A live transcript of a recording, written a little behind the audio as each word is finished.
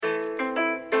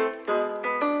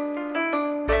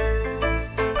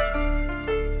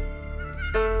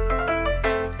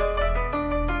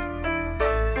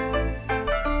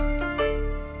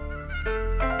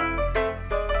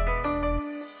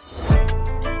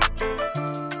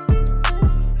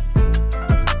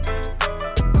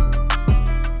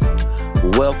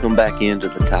Welcome back into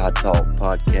the Tide Talk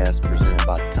podcast presented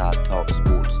by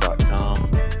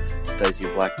TideTalkSports.com. Stacey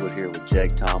Blackwood here with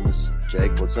Jake Thomas.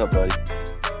 Jake, what's up, buddy?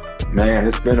 Man,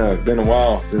 it's been a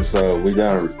while since we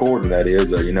done a recording. That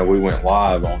is, we went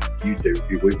live on YouTube a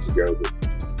few weeks ago, but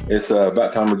it's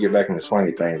about time we get back in the swing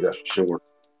of things. That's for sure.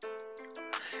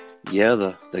 Yeah,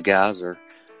 the guys are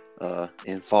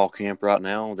in fall camp right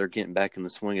now. They're getting back in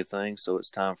the swing of things, so it's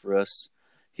time for us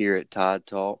here at Tide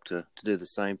Talk to do the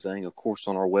same thing. Of course,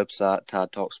 on our website,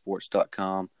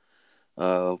 TideTalkSports.com,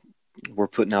 we're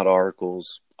putting out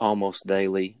articles almost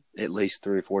daily, at least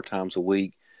 3 or 4 times a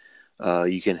week.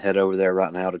 You can head over there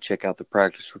right now to check out the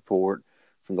practice report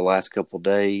from the last couple of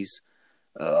days.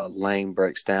 Lane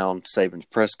breaks down Saban's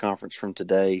press conference from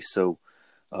today. So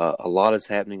a lot is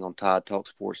happening on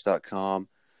TideTalkSports.com,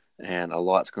 and a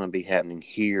lot's going to be happening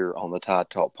here on the Tide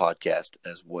Talk podcast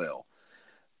as well.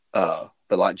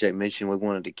 But like Jake mentioned, we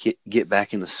wanted to get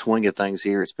back in the swing of things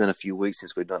here. It's been a few weeks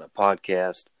since we've done a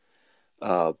podcast.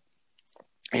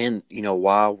 And,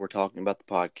 while we're talking about the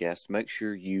podcast, make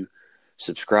sure you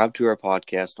subscribe to our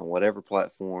podcast on whatever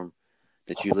platform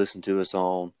that you listen to us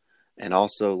on, and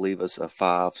also leave us a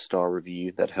 5-star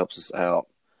review. That helps us out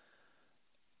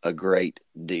a great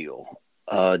deal.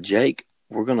 Jake,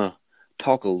 we're going to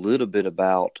talk a little bit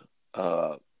about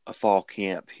a fall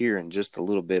camp here in just a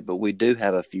little bit, but we do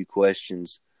have a few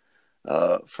questions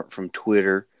from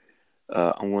Twitter.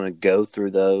 I'm going to go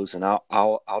through those, and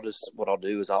I'll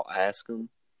ask them,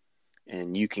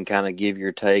 and you can kind of give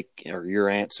your take or your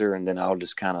answer, and then I'll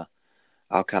kind of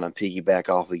piggyback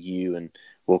off of you, and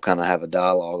we'll kind of have a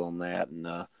dialogue on that,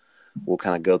 and we'll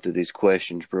kind of go through these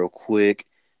questions real quick,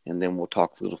 and then we'll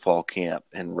talk a little fall camp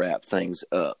and wrap things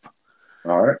up.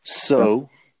 All right. So,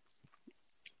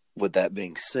 with that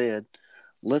being said,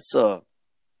 let's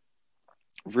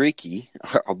Ricky,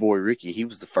 our boy Ricky, he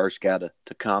was the first guy to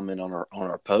comment on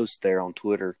our post there on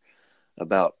Twitter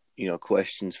about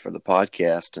questions for the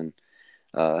podcast, and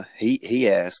he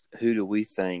asked, who do we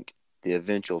think the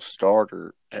eventual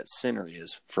starter at center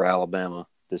is for Alabama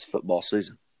this football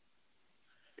season?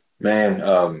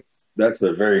 Man, that's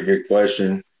a very good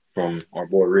question from our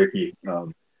boy Ricky.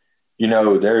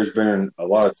 There's been a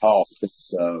lot of talk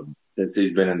since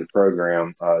he's been in the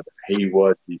program. He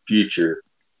was the future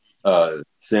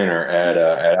center at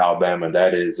Alabama.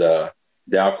 That is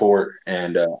Dalcourt,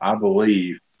 and I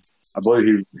believe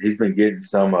he's been getting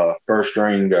some first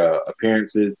string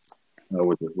appearances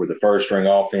with the first string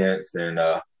offense, and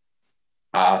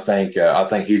I think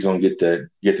he's going to get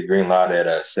the green light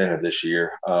at center this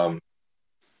year.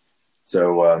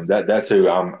 So that's who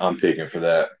I'm picking for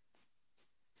that.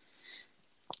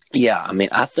 Yeah, I mean,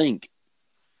 I think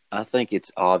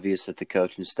it's obvious that the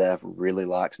coaching staff really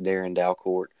likes Darren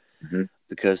Dalcourt,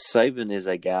 because Saban is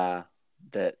a guy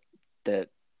that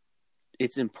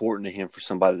it's important to him for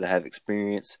somebody to have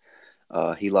experience.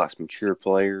 He likes mature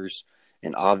players,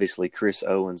 and obviously Chris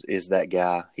Owens is that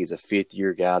guy. He's a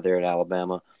 5th-year guy there at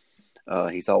Alabama.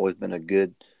 He's always been a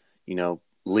good,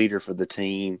 leader for the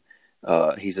team.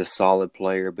 He's a solid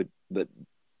player, but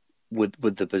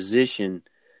with the position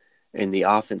in the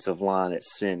offensive line at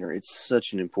center, it's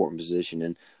such an important position.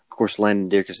 And, of course, Landon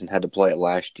Dickerson had to play it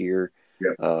last year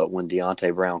when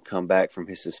Deonte Brown come back from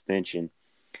his suspension.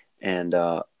 And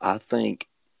I think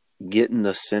getting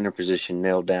the center position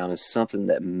nailed down is something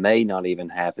that may not even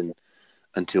happen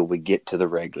until we get to the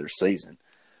regular season.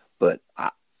 But,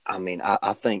 I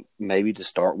think maybe to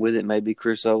start with it may be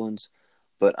Chris Owens.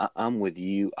 But I'm with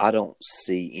you. I don't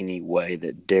see any way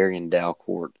that Darren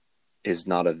Dalcourt is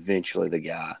not eventually the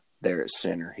guy there at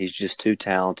center. He's just too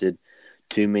talented.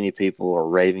 Too many people are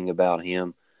raving about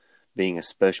him being a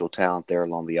special talent there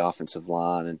along the offensive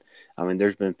line. And,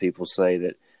 there's been people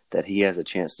say that he has a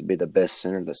chance to be the best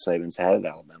center that Saban's had at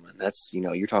Alabama. And that's,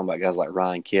 you're talking about guys like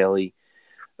Ryan Kelly.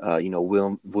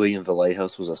 William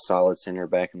Vallejos was a solid center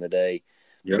back in the day.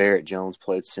 Yep. Barrett Jones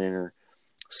played center.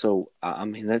 So,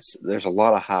 there's a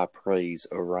lot of high praise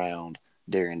around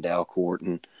Darren Dalcourt,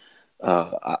 and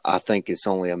I think it's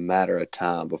only a matter of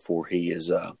time before he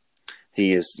is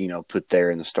put there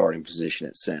in the starting position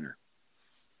at center.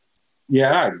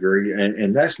 Yeah, I agree,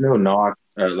 and that's no knock,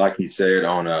 like he said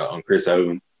on Chris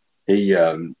Owens. He's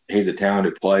a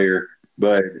talented player,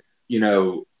 but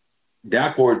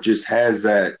Dalcourt just has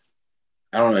that.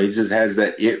 I don't know. He just has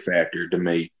that it factor to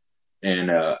me,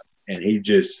 and he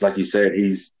just, like you said,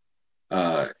 he's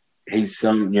he's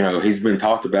been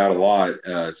talked about a lot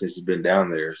since he's been down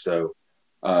there. So,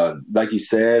 like you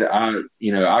said, I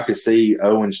could see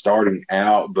Owen starting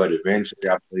out, but eventually,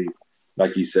 I believe,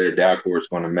 like you said, Dalcourt's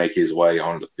going to make his way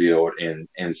onto the field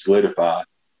and solidify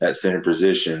that center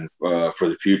position for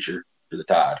the future for the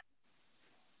Tide.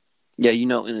 Yeah,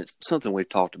 and it's something we've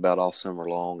talked about all summer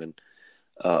long,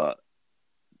 and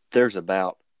there's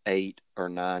about 8 or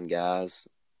 9 guys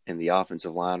in the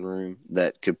offensive line room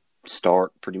that could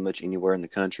start pretty much anywhere in the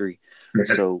country.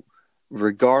 So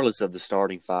regardless of the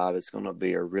starting 5, it's going to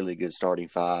be a really good starting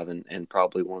 5 and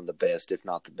probably one of the best, if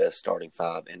not the best starting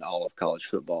 5 in all of college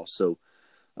football. So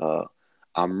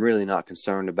I'm really not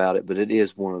concerned about it, but it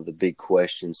is one of the big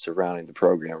questions surrounding the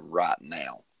program right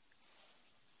now.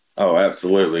 Oh,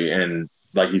 absolutely. And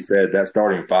like you said, that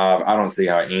starting 5, I don't see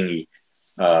how any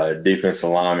defensive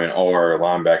lineman or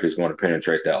linebacker is going to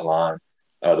penetrate that line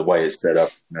the way it's set up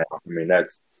now. I mean,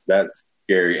 that's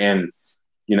scary. And,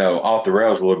 off the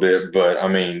rails a little bit, but I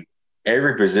mean,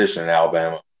 every position in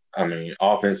Alabama, I mean,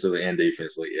 offensively and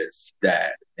defensively, it's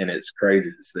stacked, and it's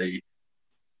crazy to see.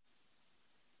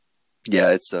 Yeah,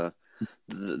 it's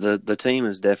the team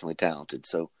is definitely talented.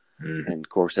 So, and of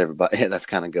course, everybody that's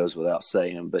kind of goes without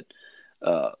saying. But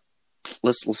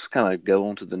let's kind of go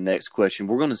on to the next question.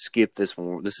 We're going to skip this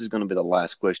one. This is going to be the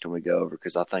last question we go over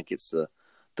because I think it's the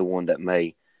one that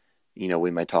we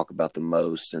may talk about the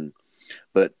most.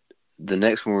 But the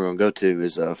next one we're going to go to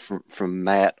is from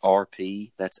Matt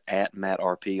RP. That's at Matt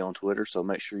RP on Twitter. So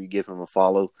make sure you give him a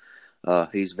follow.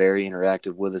 He's very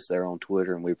interactive with us there on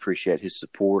Twitter, and we appreciate his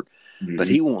support. Mm-hmm. But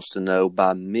he wants to know,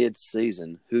 by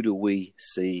mid-season, who do we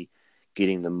see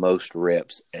getting the most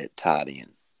reps at tight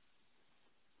end?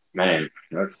 Man,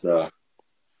 that's a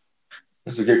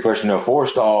good question. No,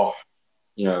 Forrestall,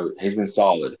 he's been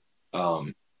solid,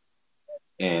 and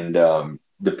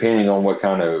depending on what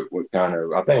kind of,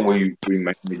 I think we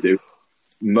mainly do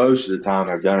most of the time.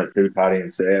 I've done a 2 tight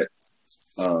end set.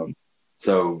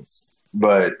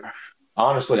 But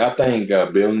honestly, I think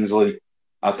Billingsley,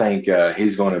 I think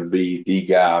he's going to be the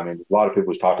guy. I mean, a lot of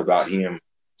people's talked about him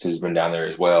since he's been down there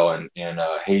as well, and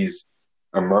he's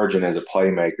emerging as a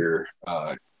playmaker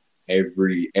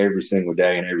every single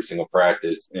day and every single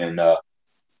practice, and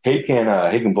he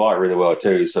can block really well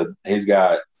too. So he's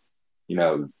got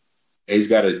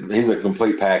he's a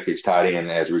complete package tight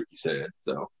end, as Ricky said.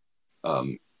 So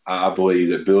I believe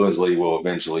that Billingsley will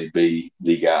eventually be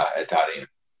the guy at tight end.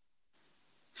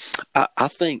 I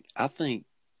think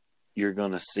you're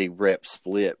going to see reps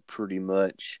split pretty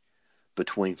much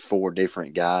between 4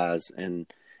 different guys, and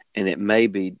it may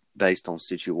be based on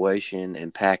situation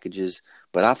and packages,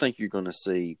 but I think you're going to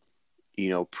see,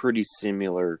 pretty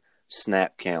similar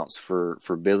snap counts for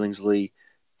Billingsley,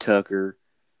 Tucker,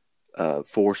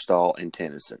 Forrestall, and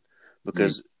Tennyson,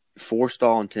 because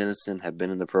Forrestall and Tennyson have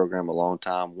been in the program a long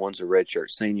time. One's a redshirt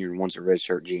senior and one's a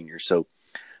redshirt junior, so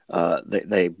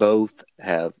they both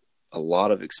have a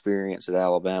lot of experience at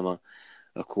Alabama.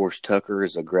 Of course, Tucker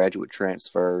is a graduate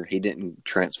transfer. He didn't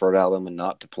transfer to Alabama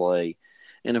not to play.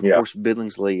 And, of course,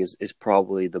 Billingsley is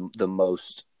probably the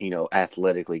most,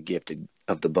 athletically gifted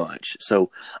of the bunch.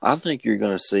 So I think you're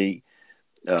going to see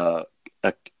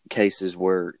cases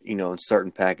where, in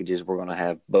certain packages we're going to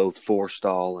have both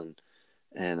Forrestall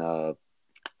and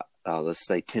let's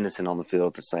say Tennyson on the field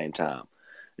at the same time.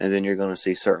 And then you're going to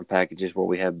see certain packages where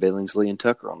we have Billingsley and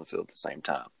Tucker on the field at the same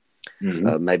time.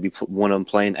 Mm-hmm. Maybe one of them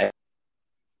playing.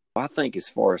 I think as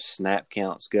far as snap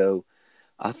counts go,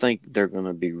 I think they're going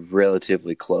to be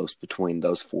relatively close between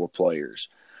those 4 players.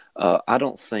 I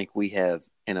don't think we have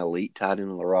an elite tight end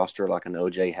on the roster like an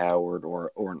O.J. Howard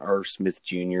or an Irv Smith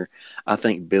Jr. I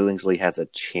think Billingsley has a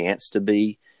chance to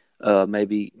be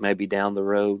maybe down the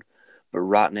road. But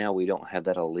right now we don't have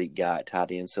that elite guy at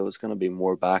tight end, so it's going to be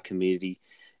more by committee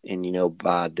and,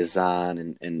 by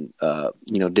design and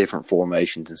different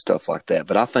formations and stuff like that.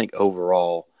 But I think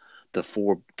overall the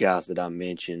 4 guys that I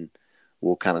mentioned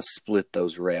will kind of split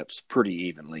those reps pretty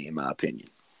evenly, in my opinion.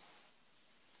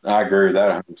 I agree with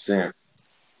that 100%.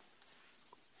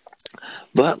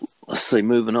 But let's see,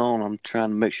 moving on, I'm trying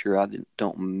to make sure I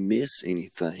don't miss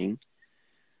anything.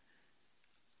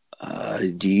 I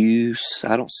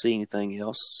don't see anything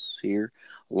else here.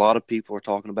 A lot of people are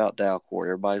talking about Dalcourt.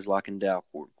 Everybody's liking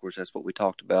Dalcourt. Of course, that's what we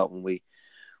talked about when we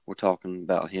were talking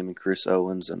about him and Chris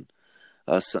Owens. And,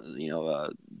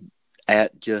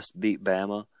 at Just Beat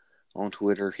Bama on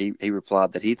Twitter, he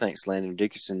replied that he thinks Landon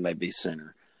Dickerson may be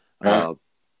center.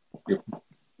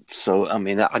 So, I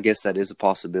mean, I guess that is a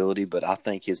possibility, but I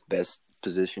think his best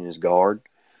position is guard.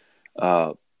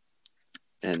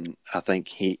 And I think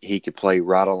he could play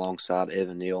right alongside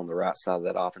Evan Neal on the right side of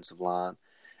that offensive line.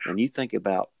 And you think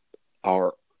about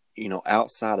our,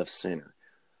 outside of center,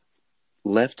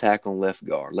 left tackle and left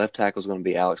guard. Left tackle is going to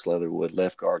be Alex Leatherwood.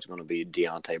 Left guard is going to be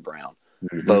Deontay Brown,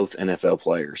 both NFL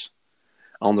players.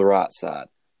 On the right side,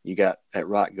 you got at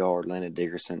right guard Landon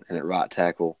Dickerson, and at right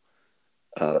tackle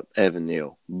Evan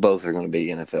Neal. Both are going to be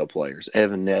NFL players.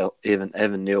 Evan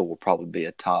Neal will probably be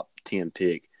a top 10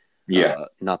 pick. Yeah.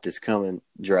 Not this coming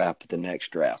draft, but the next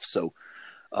draft. So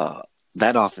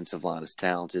that offensive line is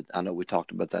talented. I know we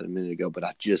talked about that a minute ago, but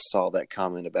I just saw that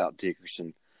comment about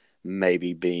Dickerson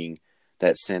maybe being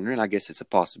that center, and I guess it's a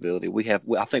possibility.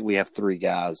 I think we have 3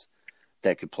 guys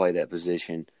that could play that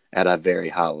position at a very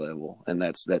high level, and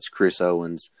that's Chris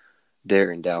Owens,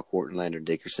 Darren Dalcourt, and Landon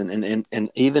Dickerson,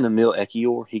 and even Emil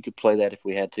Ekiyor. He could play that if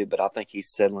we had to, but I think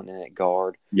he's settling in at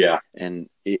guard. Yeah, and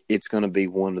it's going to be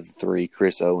one of the 3: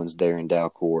 Chris Owens, Darren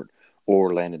Dalcourt,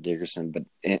 or Landon Dickerson. But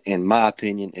in my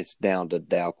opinion, it's down to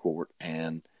Dalcourt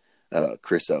and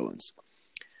Chris Owens.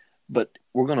 But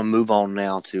we're going to move on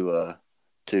now to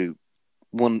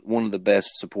one of the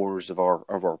best supporters of our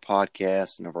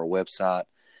podcast and of our website,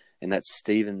 and that's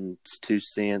Steven's 2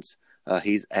 cents.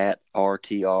 He's at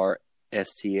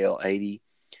RTRSTL80.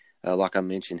 Like I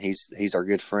mentioned, he's our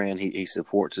good friend. He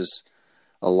supports us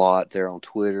a lot there on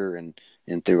Twitter and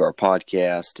through our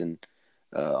podcast and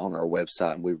on our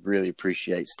website. And we really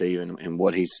appreciate Steven and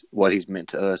what he's meant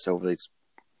to us over these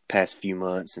past few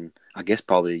months, and I guess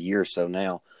probably a year or so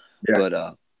now. Yeah.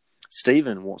 But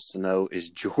Steven wants to know, is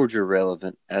Georgia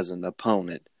relevant as an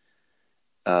opponent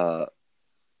now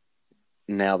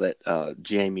that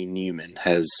Jamie Newman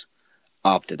has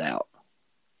opted out?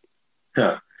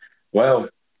 Huh. Well,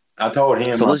 I told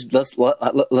him. So let's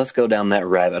go down that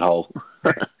rabbit hole.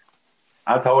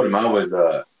 I told him I was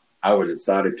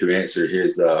excited to answer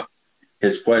his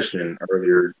question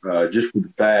earlier, just with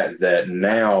the fact that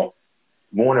now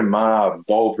one of my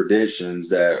bold predictions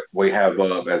that we have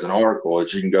up as an article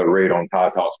that you can go read on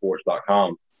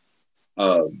TideTalkSports.com.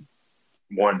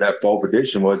 One that bold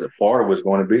prediction was that Florida was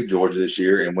going to beat Georgia this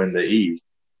year and win the East.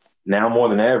 Now more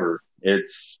than ever,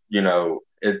 it's I'm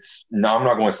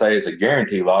not going to say it's a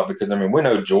guarantee lot, because I mean we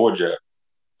know Georgia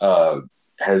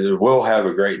will have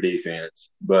a great defense,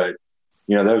 but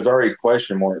there's already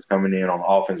question marks coming in on the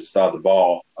offensive side of the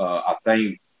ball. I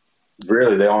think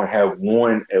really they only have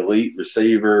one elite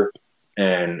receiver,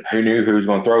 and who knew who was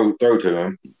going to throw to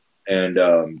him, and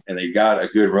they got a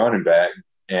good running back,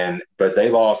 but I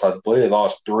believe they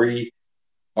lost 3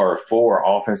 or 4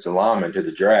 offensive linemen to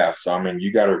the draft. So I mean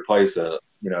you got to replace 3 of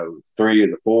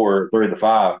the 4, 3 of the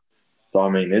 5. So I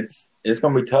mean it's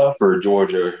going to be tough for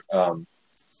Georgia.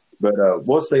 But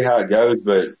we'll see how it goes.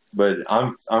 But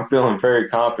I'm feeling very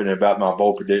confident about my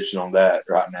bold prediction on that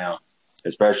right now,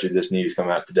 especially this news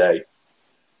coming out today.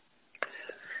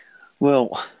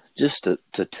 Well, just to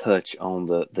touch on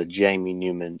the Jamie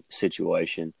Newman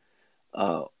situation,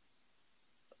 I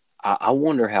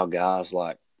wonder how guys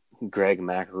like Greg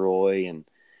McElroy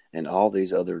and all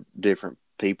these other different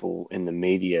people in the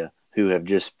media who have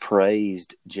just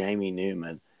praised Jamie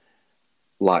Newman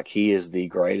like he is the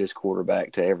greatest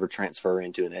quarterback to ever transfer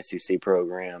into an SEC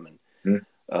program, and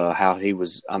how he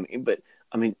was.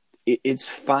 It's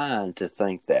fine to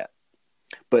think that,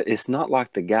 but it's not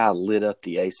like the guy lit up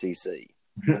the ACC.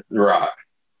 Right.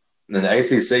 And the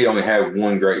ACC only had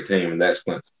one great team, and that's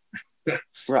Clemson.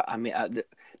 Right. I mean,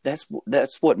 that's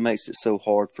what makes it so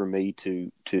hard for me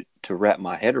to wrap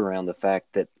my head around the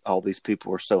fact that all these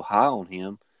people are so high on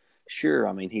him. Sure,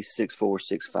 I mean, he's 6'4",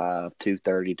 6'5",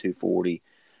 230, 240,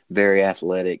 very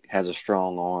athletic, has a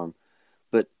strong arm.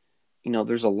 But,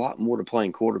 there's a lot more to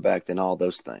playing quarterback than all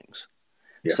those things.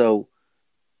 Yeah. So,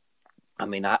 I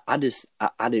mean, I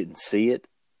didn't see it.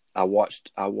 I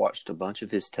watched a bunch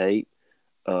of his tape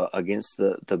against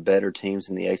the better teams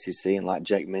in the ACC. And like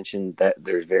Jake mentioned, that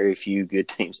there's very few good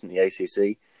teams in the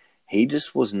ACC. He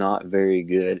just was not very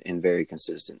good and very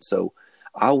consistent. So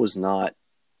I was not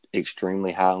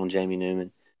extremely high on Jamie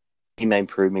Newman. He may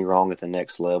prove me wrong at the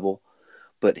next level,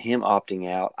 but him opting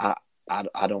out, I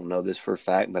don't know this for a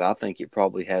fact, but I think it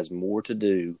probably has more to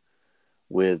do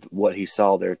with what he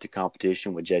saw there at the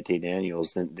competition with JT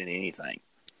Daniels than anything.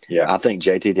 Yeah, I think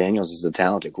JT Daniels is a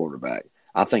talented quarterback.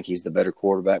 I think he's the better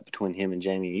quarterback between him and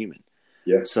Jamie Newman.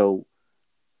 Yeah. So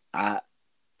I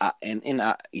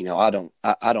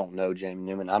don't know Jamie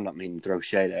Newman. I'm not meaning to throw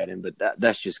shade at him, but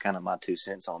that's just kind of my 2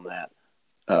 cents on that.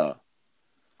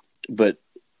 But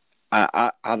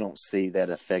I don't see that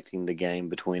affecting the game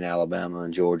between Alabama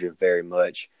and Georgia very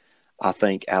much. I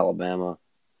think Alabama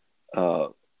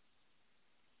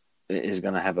is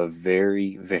going to have a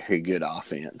very, very good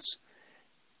offense.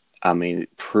 I mean,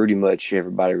 pretty much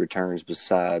everybody returns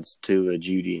besides Tua,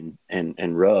 Judy,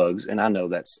 and Ruggs, and I know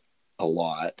that's a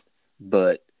lot,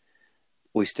 but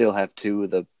we still have two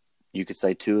of the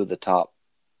top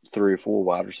 3 or 4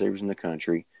 wide receivers in the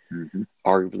country,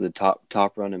 arguably the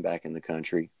top running back in the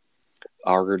country.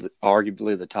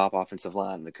 arguably the top offensive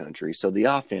line in the country. So the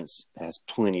offense has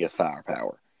plenty of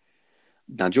firepower.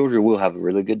 Now Georgia will have a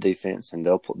really good defense, and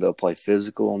they'll play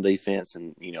physical on defense,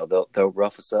 and they'll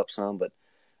rough us up some. But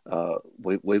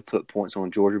we've put points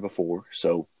on Georgia before,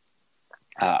 so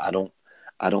I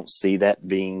don't see that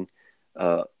being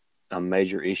a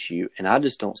major issue, and I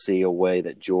just don't see a way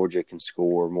that Georgia can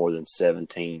score more than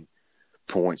 17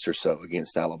 points or so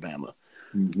against Alabama.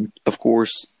 Mm-hmm. Of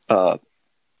course, a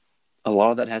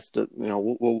lot of that has to,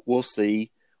 we'll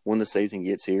see when the season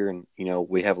gets here, and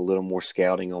we have a little more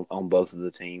scouting on both of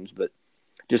the teams. But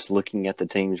just looking at the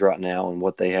teams right now and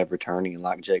what they have returning, and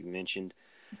like Jake mentioned,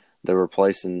 they're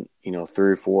replacing 3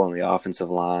 or 4 on the offensive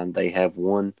line. They have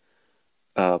one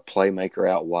playmaker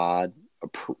out wide, a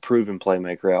proven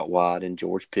playmaker out wide in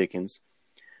George Pickens,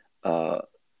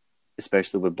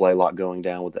 especially with Blaylock going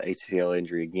down with the ACL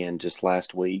injury again just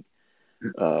last week.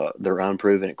 They're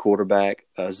unproven at quarterback.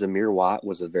 Zamir White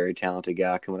was a very talented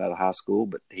guy coming out of high school,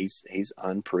 but he's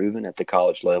unproven at the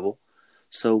college level.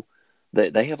 So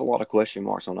they have a lot of question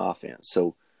marks on offense.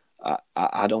 So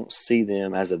I don't see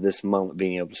them as of this moment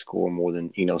being able to score more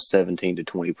than 17 to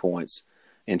 20 points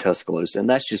in Tuscaloosa, and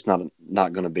that's just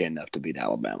not going to be enough to beat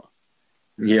Alabama.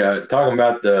 Yeah, talking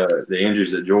about the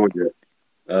injuries at Georgia,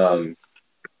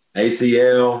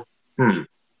 ACL,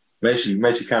 makes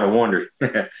you kind of wonder.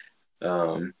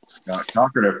 Scott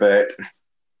Cochran effect.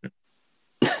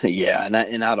 Yeah,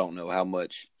 and I don't know how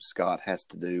much Scott has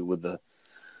to do with the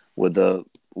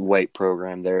weight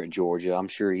program there at Georgia. I'm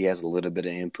sure he has a little bit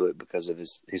of input because of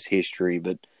his history,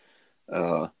 but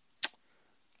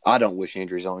I don't wish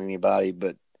injuries on anybody.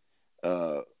 But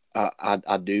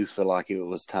I do feel like it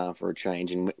was time for a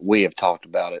change, and we have talked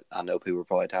about it. I know people are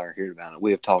probably tired of hearing about it.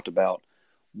 We have talked about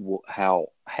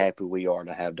how happy we are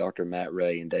to have Dr. Matt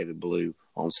Ray and David Blue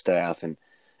on staff, and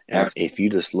if you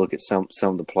just look at some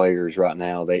of the players right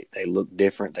now, they look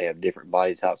different. They have different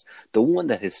body types. The one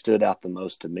that has stood out the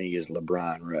most to me is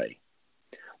LeBron Ray.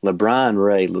 LeBron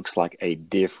Ray looks like a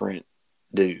different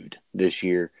dude this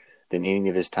year than any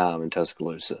of his time in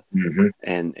Tuscaloosa. Mm-hmm.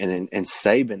 And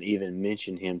Saban even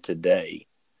mentioned him today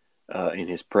in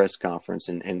his press conference.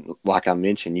 And like I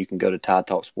mentioned, you can go to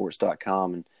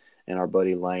TideTalkSports.com, and our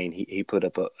buddy Lane, he put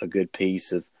up a good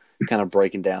piece of kind of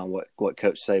breaking down what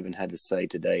Coach Saban had to say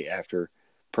today after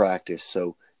practice.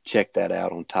 So check that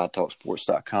out on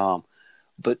TideTalkSports.com.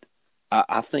 But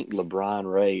I think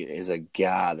LeBron Ray is a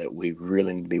guy that we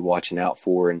really need to be watching out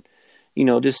for. And,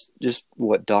 just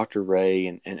what Dr. Ray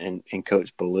and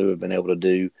Coach Ballou have been able to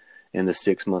do in the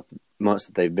 6 months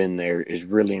that they've been there is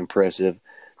really impressive,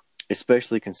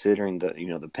 especially considering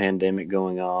the pandemic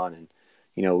going on. And,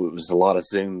 it was a lot of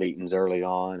Zoom meetings early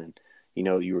on, and,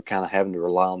 you were kind of having to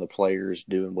rely on the players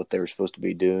doing what they were supposed to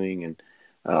be doing. And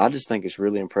I just think it's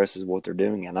really impressive what they're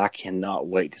doing, and I cannot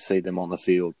wait to see them on the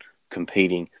field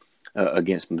competing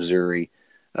against Missouri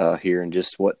here in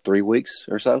just, 3 weeks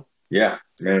or so? Yeah,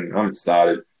 man, I'm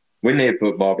excited. We need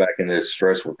football back in this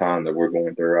stressful time that we're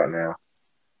going through right now.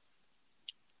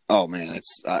 Oh man,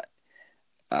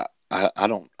 I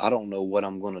don't know what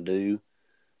I'm going to do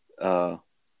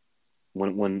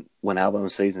when Alabama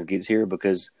season gets here,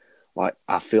 because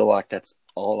I feel like that's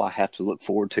all I have to look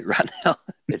forward to right now.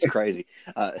 It's crazy,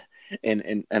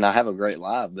 and I have a great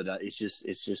life, but it's just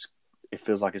it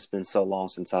feels like it's been so long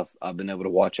since I've been able to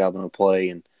watch Alabama play,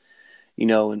 and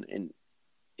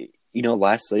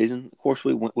last season, of course,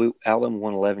 Alabama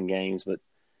won 11 games, but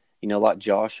like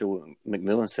Joshua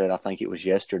McMillan said, I think it was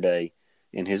yesterday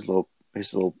in his little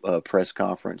press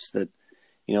conference, that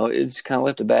it just kind of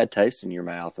left a bad taste in your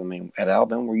mouth. I mean, at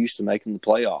Alabama, we're used to making the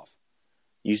playoff,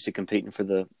 we're used to competing for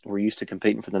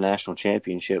the national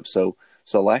championship. So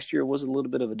last year was a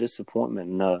little bit of a disappointment,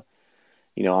 and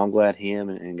I'm glad him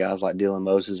and guys like Dylan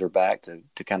Moses are back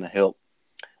to kind of help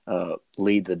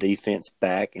lead the defense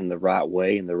back in the right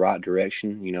way, in the right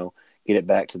direction, get it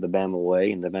back to the Bama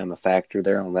way and the Bama factor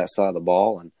there on that side of the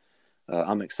ball. And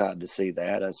I'm excited to see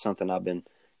that. That's something I've been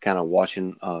kind of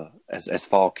watching as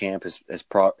fall camp as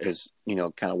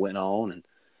kind of went on. And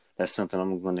that's something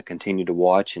I'm going to continue to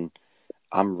watch. And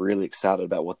I'm really excited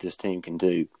about what this team can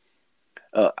do.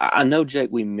 I know, Jake,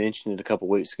 we mentioned it a couple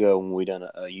weeks ago when we done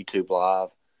a YouTube live.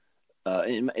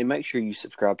 And make sure you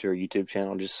subscribe to our YouTube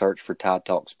channel. Just search for Tide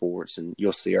Talk Sports, and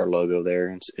you'll see our logo there.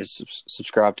 And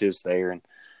subscribe to us there, and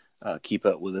keep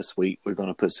up with us. We're going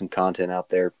to put some content out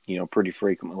there, pretty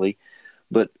frequently.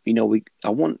 But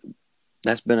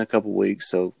that's been a couple weeks,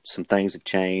 so some things have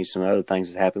changed, some other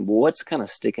things have happened. But what's kind of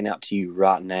sticking out to you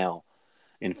right now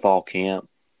in fall camp?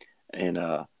 And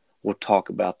we'll talk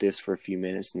about this for a few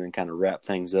minutes, and then kind of wrap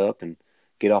things up and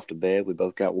get off to bed. We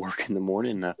both got work in the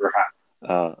morning.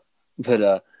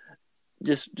 But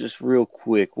just real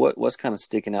quick, what's kind of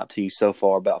sticking out to you so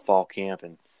far about fall camp,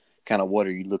 and kind of what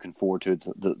are you looking forward to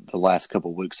the last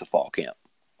couple of weeks of fall camp?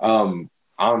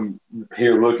 I'm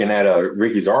here looking at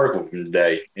Ricky's article from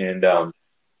today, and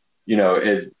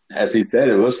as he said,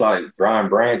 it looks like Brian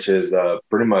Branch is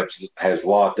pretty much has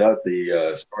locked up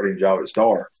the starting job at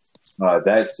Star.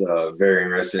 That's very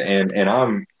interesting, and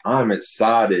I'm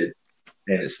excited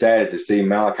and ecstatic to see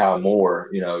Malachi Moore,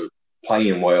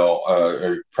 playing well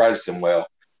or practicing well.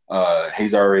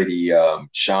 He's already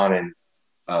shining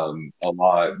a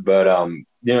lot, but a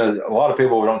lot of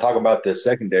people don't talk about the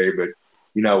secondary, but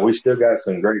we still got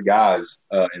some great guys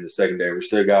in the secondary. We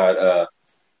still got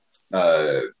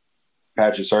uh,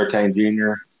 Patrick Surtain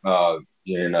Jr.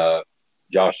 And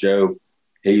Josh Jobe.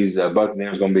 He's both of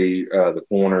them is going to be the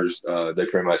corners. They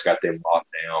pretty much got them locked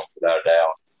down without a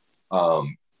doubt.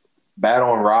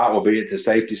 Battle and Wright will be at the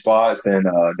safety spots, and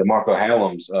DeMarco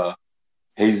Hallums,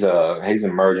 he's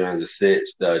emerging as a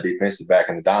sixth defensive back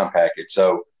in the dime package.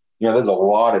 So there's a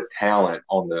lot of talent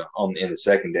in the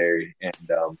secondary,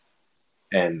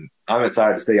 and I'm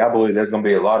excited to see. I believe there's going to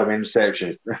be a lot of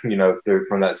interceptions,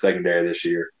 from that secondary this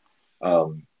year.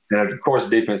 And of course,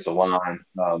 the defensive line.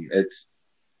 It's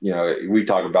we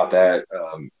talk about that,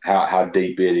 how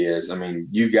deep it is. I mean,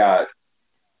 you got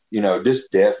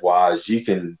just depth wise, you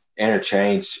can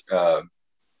interchange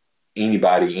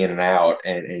anybody in and out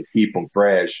and keep them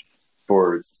fresh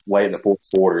for late in the fourth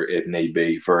quarter if need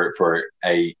be, for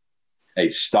a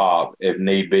stop if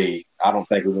need be. I don't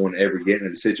think we're going to ever get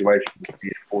into a situation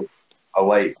for a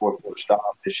late fourth quarter stop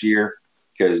this year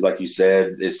because, like you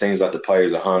said, it seems like the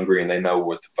players are hungry and they know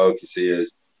what the focus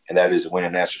is, and that is to win a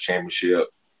national championship.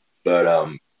 But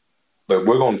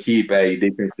we're going to keep a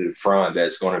defensive front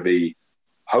that's going to be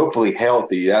hopefully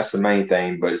healthy. That's the main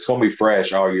thing, but it's going to be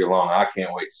fresh all year long. I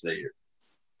can't wait to see it.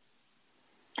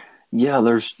 Yeah,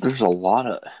 there's a lot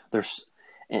of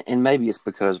and maybe it's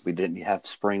because we didn't have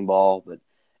spring ball, but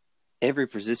every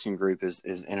position group is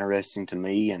interesting to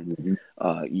me. And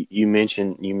you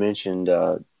mentioned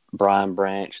Brian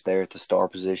Branch there at the star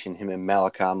position. Him and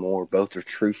Malachi Moore, both are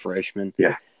true freshmen.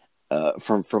 Yeah.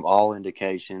 From all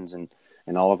indications and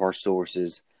all of our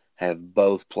sources have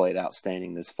both played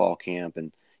outstanding this fall camp,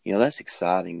 and that's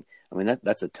exciting. I mean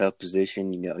that's a tough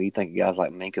position. You think of guys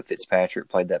like Minkah Fitzpatrick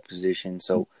played that position,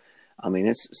 so I mean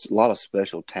it's a lot of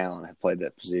special talent have played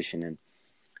that position,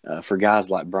 and for guys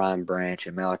like Brian Branch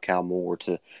and Malachi Moore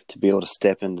to be able to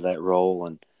step into that role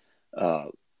and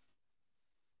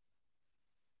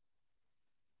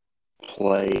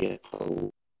play at the,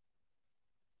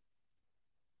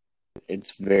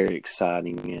 it's very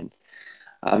exciting, and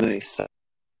I'm excited.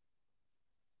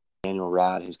 Daniel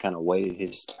Wright, who's kind of waited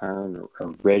his turn, a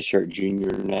redshirt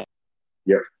junior now.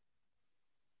 Yep.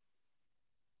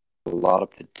 A lot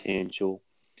of potential.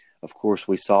 Of course,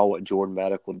 we saw what Jordan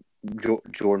Batticle.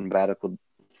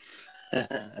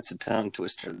 That's a tongue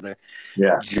twister there.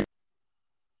 Yeah.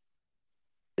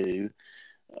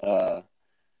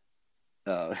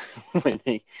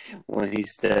 When he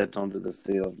stepped onto the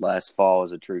field last fall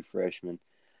as a true freshman.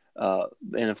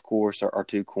 And of course, our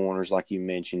two corners, like you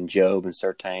mentioned, Jobe and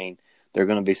Surtain, they're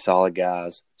going to be solid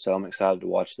guys. So I'm excited to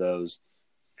watch those.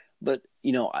 But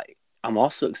I'm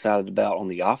also excited about on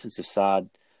the offensive side,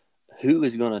 who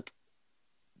is going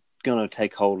to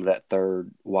take hold of that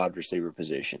third wide receiver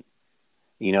position.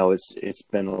 It's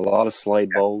been a lot of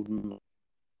Slade Bolden.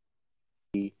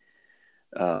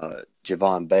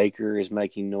 Javon Baker is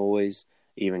making noise.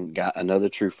 Even got another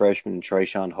true freshman,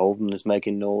 Trayshawn Holden, is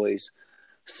making noise.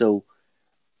 So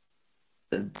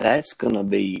that's going to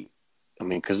be,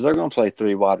 because they're going to play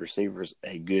three wide receivers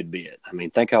a good bit.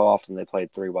 Think how often they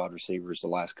played three wide receivers the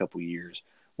last couple of years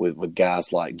with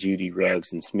guys like Judy,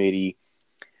 Ruggs, and Smitty.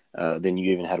 Then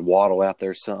you even had Waddle out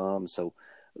there some. So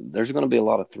there's going to be a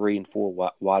lot of 3 and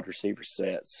 4 wide receiver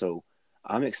sets. So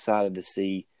I'm excited to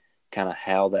see kind of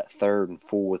how that third and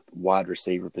fourth wide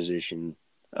receiver position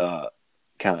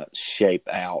kind of shape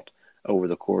out over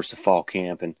the course of fall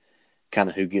camp, and kind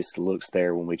of who gets the looks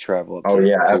there when we travel up to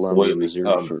Columbia, absolutely.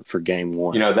 Missouri for game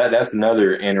one. That's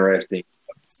another interesting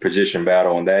position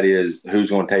battle, and that is who's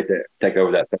going to take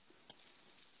over that.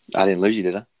 I didn't lose you,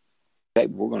 did I? Okay,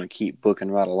 we're going to keep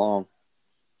booking right along.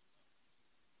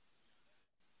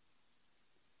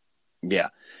 Yeah,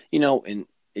 and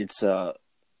it's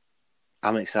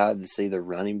I'm excited to see the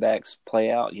running backs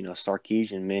play out.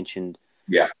 Sarkisian mentioned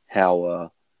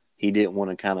how he didn't want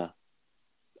to kind of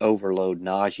overload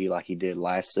Najee like he did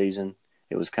last season.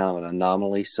 It was kind of an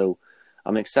anomaly. So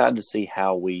I'm excited to see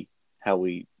how we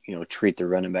treat the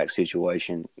running back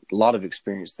situation. A lot of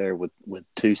experience there with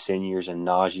two seniors and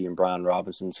Najee and Brian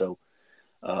Robinson. So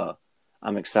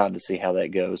I'm excited to see how that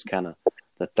goes. Kind of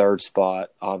the third spot,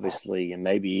 obviously, and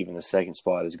maybe even the second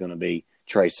spot is going to be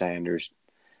Trey Sanders.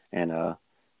 And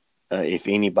if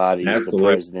anybody is the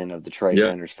Absolutely. president of the Trey Yeah.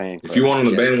 Sanders fan club, If you want on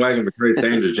the Jake. bandwagon for Trey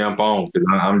Sanders, jump on because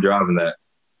I'm driving that.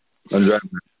 I'm driving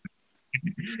that.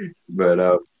 But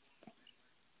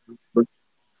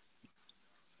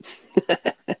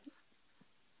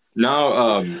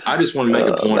no, I just want to make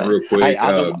a point real quick. Hey,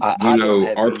 I don't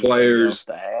have our anything players else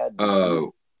to add.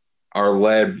 are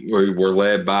led. We're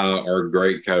led by our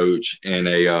great coach and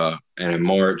a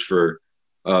march for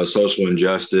social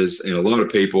injustice. And a lot of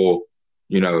people,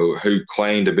 who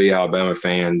claim to be Alabama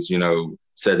fans,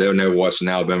 said they'll never watch an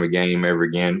Alabama game ever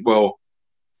again. Well,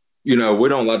 we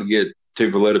don't like to get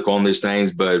too political on these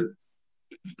things, but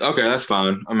okay, that's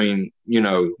fine. I mean,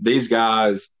 these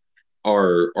guys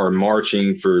are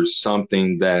marching for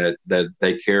something that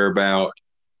they care about,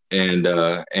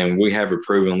 and we have a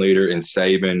proven leader in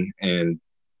Saban, and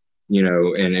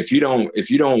and if you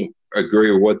don't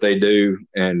agree with what they do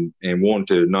and want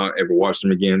to not ever watch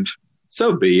them again,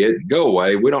 so be it. Go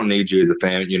away. We don't need you as a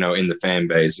fan, in the fan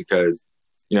base, because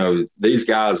these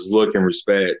guys look and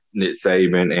respect Nick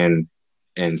Saban,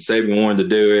 and Saban wanted to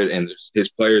do it, and his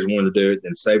players wanted to do it,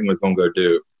 then Saban was going to go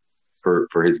do it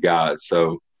for his guys.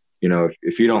 So,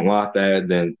 if you don't like that,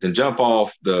 then jump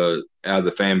off out of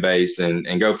the fan base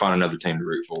and go find another team to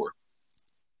root for.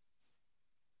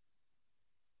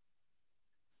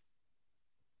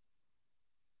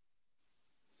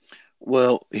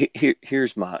 Well,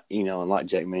 here's my, and like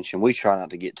Jake mentioned, we try not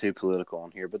to get too political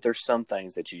on here, but there's some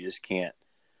things that you just can't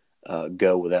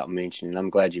go without mentioning.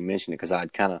 I'm glad you mentioned it because it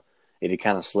had kind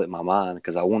of slipped my mind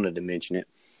because I wanted to mention it.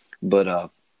 But,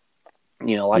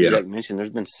 like Jake mentioned, there's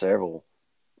been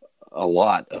a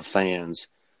lot of fans,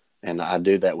 and I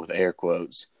do that with air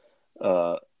quotes,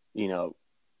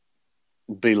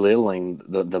 belittling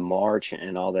the march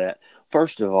and all that.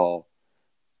 First of all,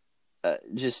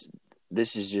 this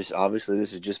is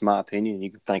just my opinion.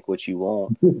 You can think what you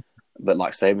want, but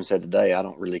like Saban said today, I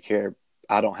don't really care.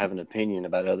 I don't have an opinion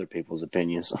about other people's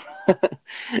opinions.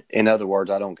 In other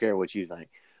words, I don't care what you think.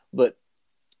 But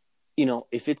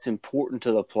if it's important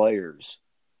to the players,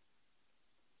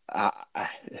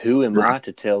 who am I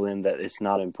to tell them that it's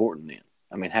not important? Then,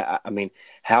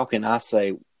 how can I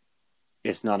say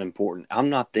it's not important? I'm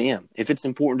not them. If it's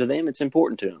important to them, it's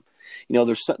important to them.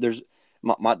 There's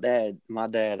my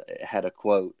dad had a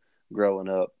quote growing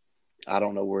up. I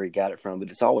don't know where he got it from, but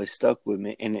it's always stuck with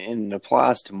me, and it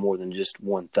applies to more than just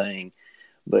one thing.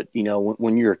 But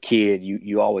when you're a kid,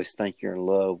 you always think you're in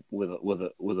love with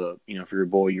a if you're a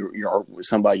boy, you're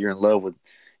somebody you're in love with,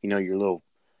 your little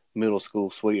middle school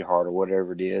sweetheart or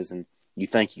whatever it is, and you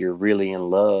think you're really in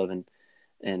love,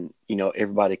 and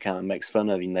everybody kind of makes fun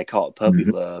of you, and they call it puppy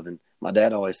love. And my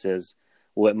dad always says,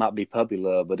 well, it might be puppy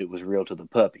love, but it was real to the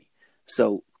puppy.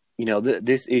 So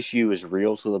this issue is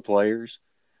real to the players.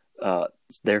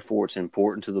 Therefore, it's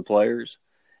important to the players,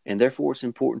 and therefore it's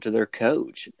important to their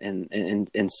coach. And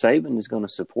Saban is going to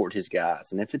support his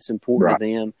guys. And if it's important to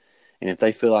them, and if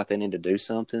they feel like they need to do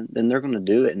something, then they're going to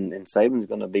do it. And Saban's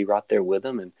going to be right there with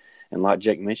them. And like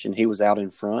Jake mentioned, he was out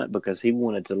in front because he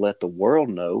wanted to let the world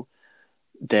know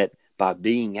that by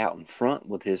being out in front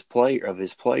with his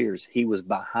players, he was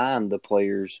behind the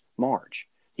players' march.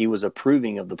 He was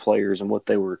approving of the players and what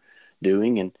they were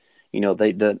doing. And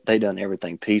they done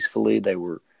everything peacefully. They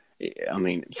were,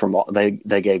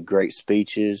 they gave great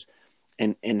speeches,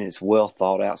 and it's well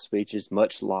thought out speeches,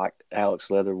 much like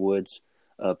Alex Leatherwood's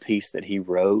piece that he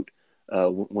wrote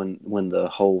when the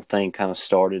whole thing kind of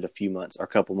started a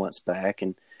couple months back.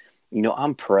 And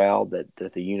I'm proud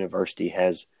that the university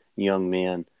has young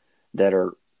men that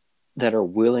are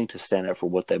willing to stand up for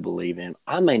what they believe in.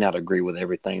 I may not agree with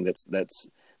everything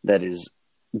that is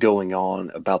going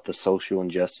on about the social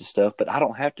injustice stuff, but I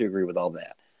don't have to agree with all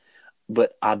that.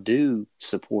 But I do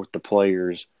support the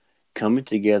players coming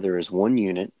together as one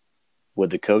unit with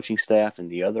the coaching staff and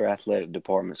the other athletic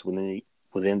departments within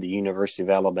the University of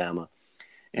Alabama,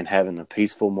 and having a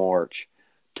peaceful march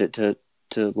to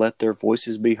let their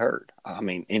voices be heard.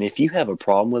 And if you have a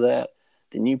problem with that,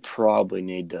 then you probably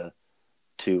need to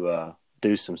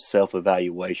do some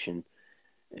self-evaluation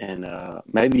and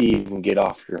maybe even get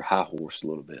off your high horse a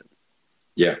little bit.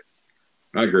 Yeah,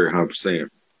 I agree 100%.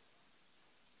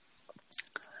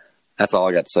 That's all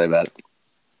I got to say about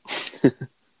it.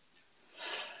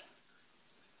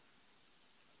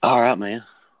 All right, man.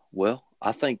 Well,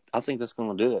 I think that's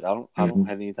going to do it. I don't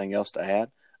have anything else to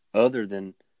add other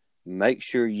than make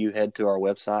sure you head to our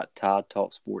website,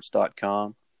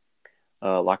 TideTalkSports.com.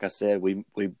 Like I said, we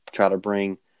try to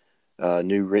bring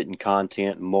new written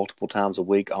content multiple times a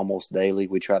week, almost daily.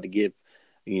 We try to give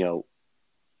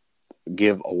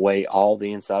give away all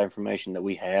the inside information that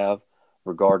we have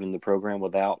regarding the program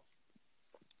without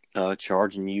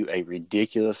charging you a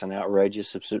ridiculous and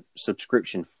outrageous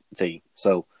subscription fee.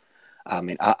 So, I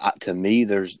mean, to me,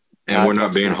 there's and we're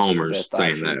not being homers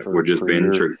saying that. We're just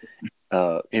being true.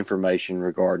 Information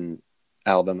regarding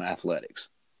Alabama athletics.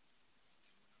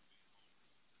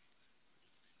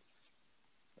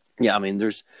 Yeah, I mean,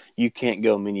 you can't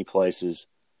go many places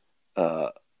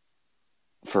for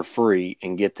free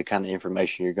and get the kind of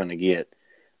information you're going to get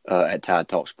at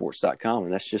TideTalkSports.com,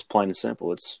 and that's just plain and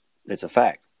simple. It's a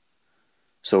fact.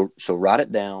 So write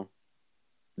it down.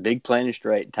 Big, plain, and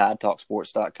straight.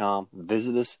 TideTalkSports.com.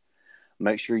 Visit us.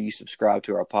 Make sure you subscribe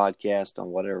to our podcast on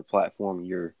whatever platform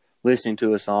you're listening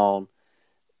to us on,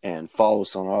 and follow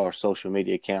us on all our social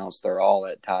media accounts. They're all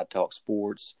at Tide Talk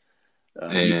Sports.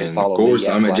 And you can follow of course,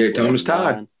 I'm at J. Thomas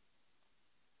Tide.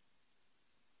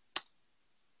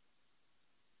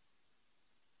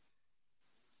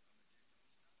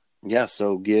 Yeah,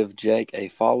 so give Jake a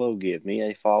follow, give me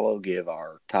a follow, give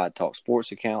our Tide Talk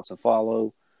Sports accounts a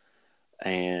follow,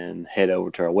 and head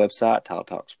over to our website,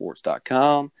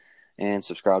 TideTalkSports.com, and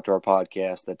subscribe to our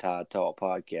podcast, the Tide Talk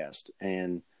Podcast.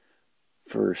 And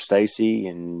for Stacy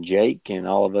and Jake and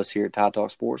all of us here at Tide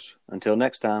Talk Sports, until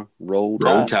next time, roll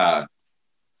Tide. Roll Tide.